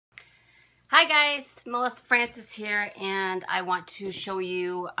Hi guys, Melissa Francis here, and I want to show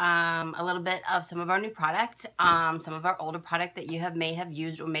you a little bit of some of our new product, some of our older product that you may have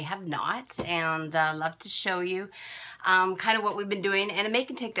used or may have not, and love to show you kind of what we've been doing and a make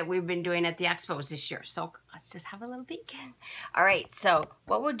and take that we've been doing at the expos this year. So let's just have a little peek. All right, so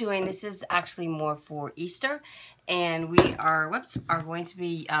what we're doing, this is actually more for Easter, and we are going to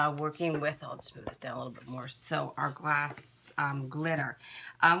be working with, I'll just move this down a little bit more, so our glass glitter.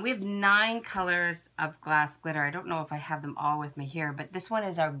 We have 9 colors of glass glitter. I don't know if I have them all with me here, but this one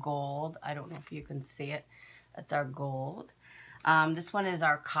is our gold. I don't know if you can see it. That's our gold. This one is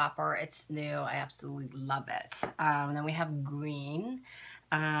our copper. It's new. I absolutely love it. Then we have green,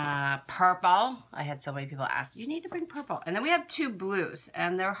 purple. I had so many people ask, you need to bring purple. And then we have 2 blues,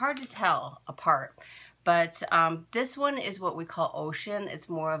 and they're hard to tell apart. But this one is what we call ocean. It's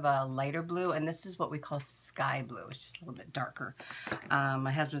more of a lighter blue, and this is what we call sky blue. It's just a little bit darker.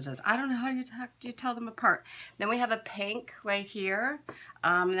 My husband says, I don't know how you tell them apart. Then we have a pink right here.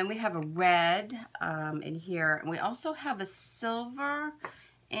 And then we have a red in here. And we also have a silver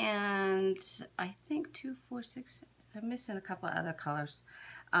and I think 2, 4, 6. I'm missing a couple of other colors.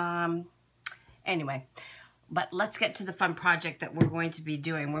 Anyway. But let's get to the fun project that we're going to be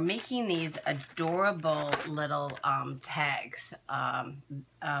doing. We're making these adorable little tags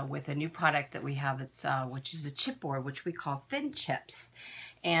with a new product that we have, which is a chipboard, which we call Thin Chips.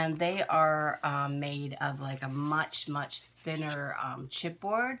 And they are made of like a much thinner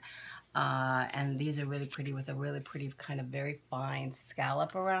chipboard. And these are really pretty with a really pretty kind of very fine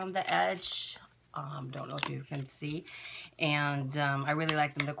scallop around the edge. Don't know if you can see, and I really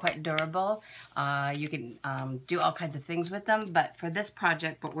like them. They're quite durable. You can do all kinds of things with them, but for this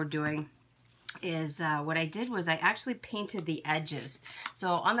project what we're doing is what I did was I actually painted the edges. So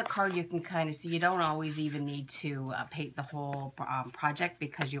on the card you can kind of see you don't always even need to paint the whole project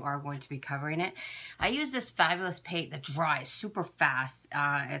because you are going to be covering it. I use this fabulous paint that dries super fast.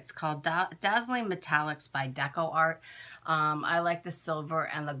 It's called Dazzling Metallics by Deco Art. I like the silver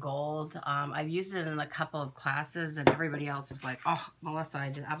and the gold. I've used it in a couple of classes and everybody else is like, oh, Melissa, I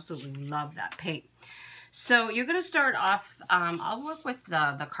just absolutely love that paint. So you're going to start off, I'll work with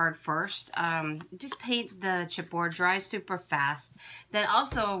the card first. Just paint the chipboard, dries super fast. Then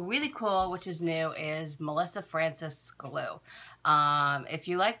also really cool, which is new, is Melissa Francis glue. If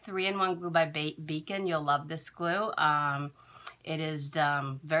you like 3-in-1 glue by Beacon, you'll love this glue. It is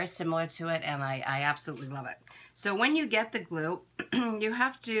very similar to it, and I absolutely love it. So when you get the glue, you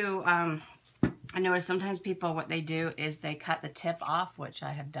have to... I notice sometimes people, what they do is they cut the tip off, which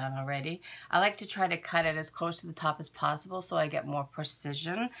I have done already. I like to try to cut it as close to the top as possible so I get more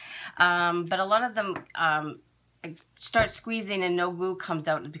precision. But a lot of them start squeezing and no glue comes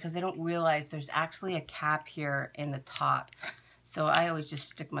out because they don't realize there's actually a cap here in the top. So I always just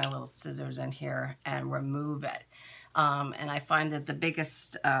stick my little scissors in here and remove it. And I find that the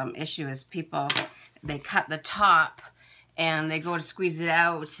biggest issue is people, they cut the top and they go to squeeze it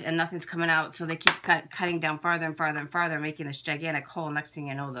out and nothing's coming out, so they keep cutting down farther and farther and farther, making this gigantic hole. Next thing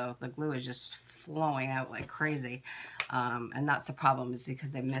you know, the glue is just flowing out like crazy. And that's the problem, is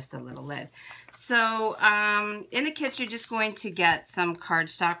because they missed a little lid. So in the kit, you're just going to get some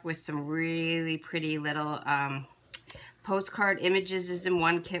cardstock with some really pretty little postcard images is in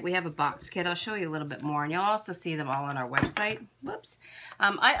one kit. We have a box kit. I'll show you a little bit more, and you'll also see them all on our website. Whoops.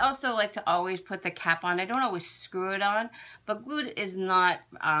 I also like to always put the cap on. I don't always screw it on, but glue is not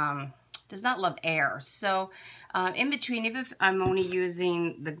does not love air. So in between, even if I'm only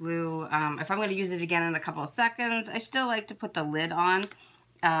using the glue, if I'm going to use it again in a couple of seconds, I still like to put the lid on.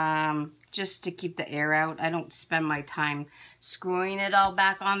 Just to keep the air out. I don't spend my time screwing it all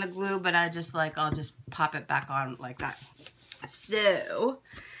back on the glue, but I'll just pop it back on like that. So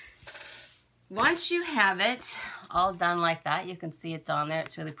once you have it all done like that, you can see it's on there.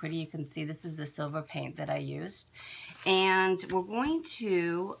 It's really pretty. You can see this is the silver paint that I used. And we're going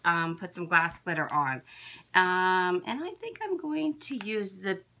to put some glass glitter on. And I think I'm going to use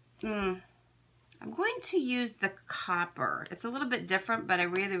the... I'm going to use the copper. It's a little bit different, but I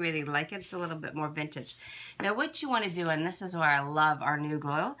really like it. It's a little bit more vintage. Now what you want to do, and this is where I love our new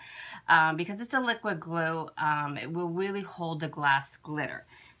glue, because it's a liquid glue, it will really hold the glass glitter.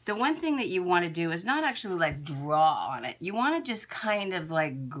 The one thing that you want to do is not actually like draw on it. You want to just kind of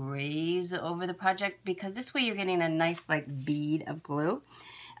like graze over the project, because this way you're getting a nice like bead of glue.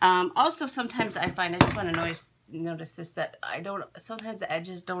 Also, sometimes I find, I just want to notice this, that sometimes the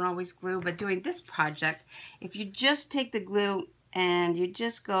edges don't always glue, but doing this project, if you just take the glue and you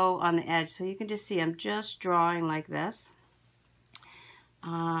just go on the edge, so you can just see I'm just drawing like this.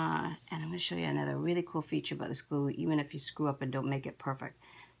 And I'm going to show you another really cool feature about this glue, even if you screw up and don't make it perfect.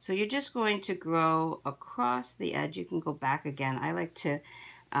 So you're just going to go across the edge. You can go back again. I like to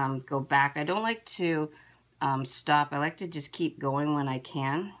go back. I don't like to stop. I like to just keep going when I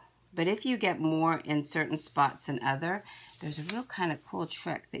can. But if you get more in certain spots than other, there's a real kind of cool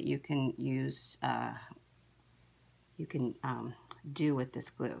trick that you can use, do with this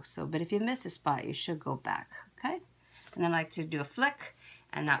glue. So, but if you miss a spot, you should go back, okay? And then I like to do a flick,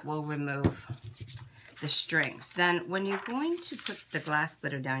 and that will remove the strings. Then when you're going to put the glass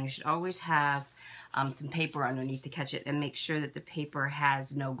glitter down, you should always have some paper underneath to catch it, and make sure that the paper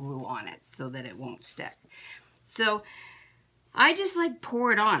has no glue on it so that it won't stick. So I just like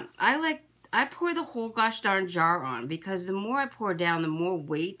pour it on. I pour the whole gosh darn jar on, because the more I pour down, the more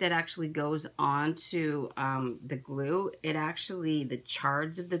weight that actually goes onto the glue. It actually, the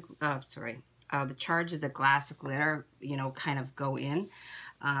charge of the the charge of the glass glitter, you know, kind of go in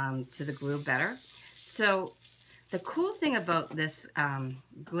to the glue better. So the cool thing about this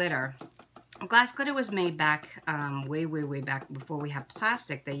glitter, glass glitter was made back way back before we had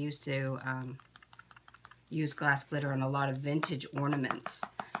plastic. They used to use glass glitter on a lot of vintage ornaments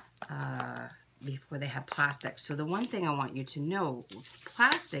before they had plastic. So the one thing I want you to know,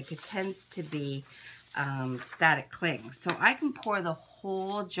 plastic, it tends to be static cling. So I can pour the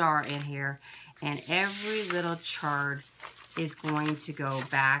whole jar in here, and every little chard is going to go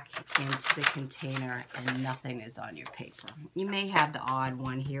back into the container, and nothing is on your paper. You may have the odd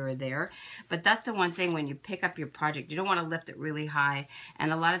one here or there, but that's the one thing when you pick up your project, you don't want to lift it really high.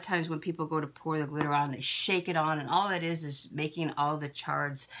 And a lot of times when people go to pour the glitter on, they shake it on, and all it is making all the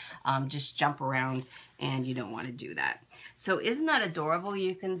chards just jump around, and you don't want to do that. So isn't that adorable?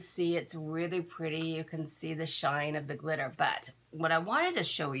 You can see it's really pretty. You can see the shine of the glitter. But what I wanted to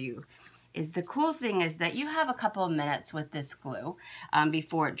show you is the cool thing is that you have a couple of minutes with this glue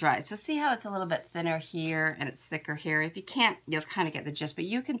before it dries. So see how it's a little bit thinner here and it's thicker here? If you can't, you'll kind of get the gist, but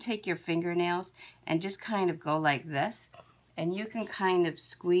you can take your fingernails and just kind of go like this, and you can kind of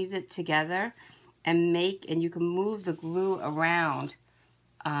squeeze it together and you can move the glue around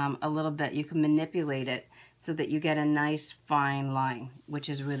a little bit. You can manipulate it so that you get a nice fine line, which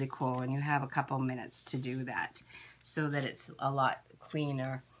is really cool. And you have a couple minutes to do that so that it's a lot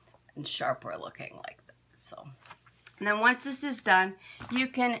cleaner and sharper looking like that. So, and then once this is done, you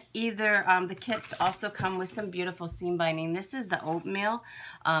can either, the kits also come with some beautiful seam binding. This is the oatmeal.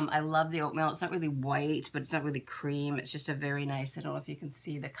 I love the oatmeal. It's not really white, but it's not really cream. It's just a very nice, I don't know if you can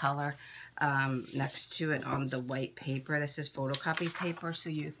see the color next to it on the white paper. This is photocopy paper, so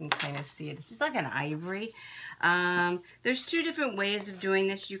you can kind of see it. It's just like an ivory. There's two different ways of doing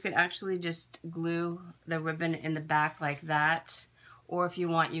this. You could actually just glue the ribbon in the back like that. Or if you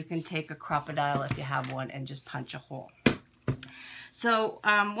want, you can take a crocodile if you have one and just punch a hole. So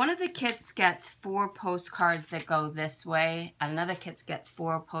one of the kits gets 4 postcards that go this way. Another kit gets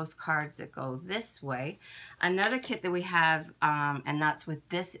 4 postcards that go this way. Another kit that we have, and that's with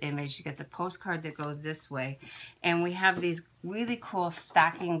this image, gets a postcard that goes this way. And we have these really cool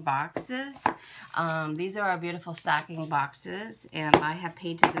stacking boxes. These are our beautiful stacking boxes, and I have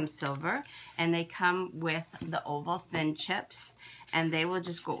painted them silver. And they come with the oval thin chips, and they will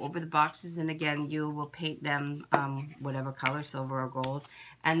just go over the boxes. And again, you will paint them whatever color, silver or gold.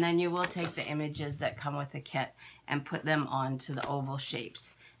 And then you will take the images that come with the kit and put them onto the oval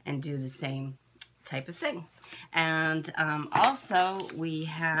shapes and do the same type of thing. And also we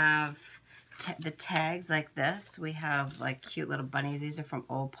have the tags like this. We have like cute little bunnies. These are from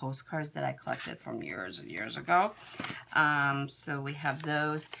old postcards that I collected from years and years ago. So we have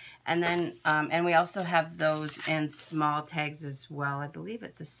those. And then, and we also have those in small tags as well. I believe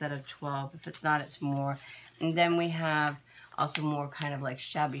it's a set of 12. If it's not, it's more. And then we have also more kind of like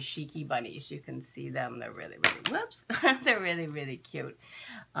shabby chic-y bunnies. You can see them. They're really, whoops. They're really, really cute.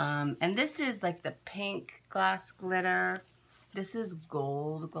 And this is like the pink glass glitter. This is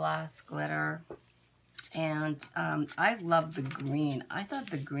gold glass glitter. And I love the green. I thought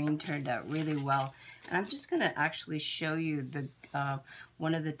the green turned out really well. And I'm just going to actually show you the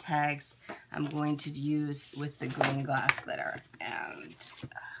one of the tags I'm going to use with the green glass glitter. And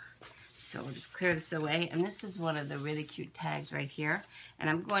so we'll just clear this away. And this is one of the really cute tags right here. And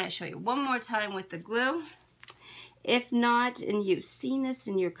I'm going to show you one more time with the glue. If not, and you've seen this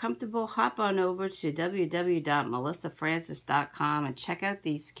and you're comfortable, hop on over to www.melissafrancis.com and check out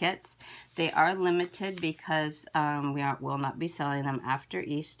these kits. They are limited because we will not be selling them after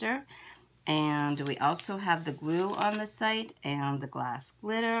Easter. And we also have the glue on the site and the glass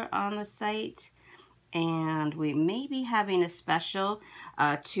glitter on the site. And we may be having a special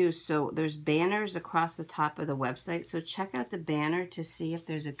too. So there's banners across the top of the website. So check out the banner to see if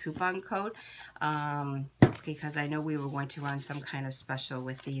there's a coupon code. because I know we were going to run some kind of special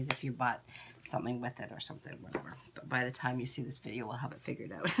with these if you bought something with it or something, whatever. But by the time you see this video, we'll have it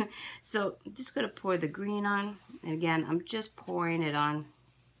figured out. So I'm just going to pour the green on. And again, I'm just pouring it on.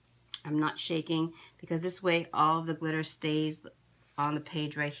 I'm not shaking because this way all of the glitter stays on the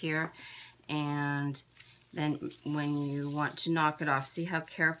page right here. And then when you want to knock it off, see how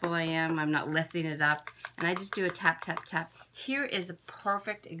careful I am? I'm not lifting it up. And I just do a tap, tap, tap. Here is a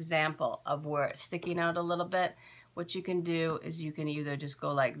perfect example of where it's sticking out a little bit. What you can do is you can either just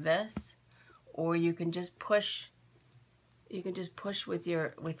go like this, or you can just push. You can just push with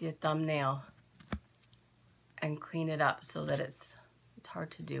your thumbnail and clean it up so that it's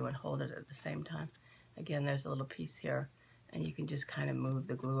hard to do and hold it at the same time. Again, there's a little piece here, and you can just kind of move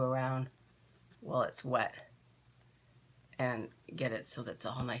the glue around while it's wet and get it so that it's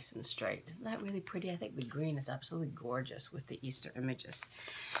all nice and straight. Isn't that really pretty? I think the green is absolutely gorgeous with the Easter images.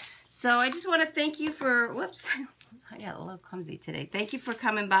 So I just want to thank you for, whoops, I got a little clumsy today. Thank you for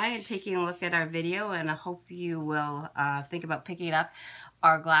coming by and taking a look at our video, and I hope you will think about picking up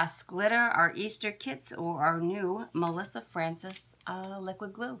our glass glitter, our Easter kits, or our new Melissa Francis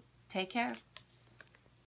liquid glue. Take care.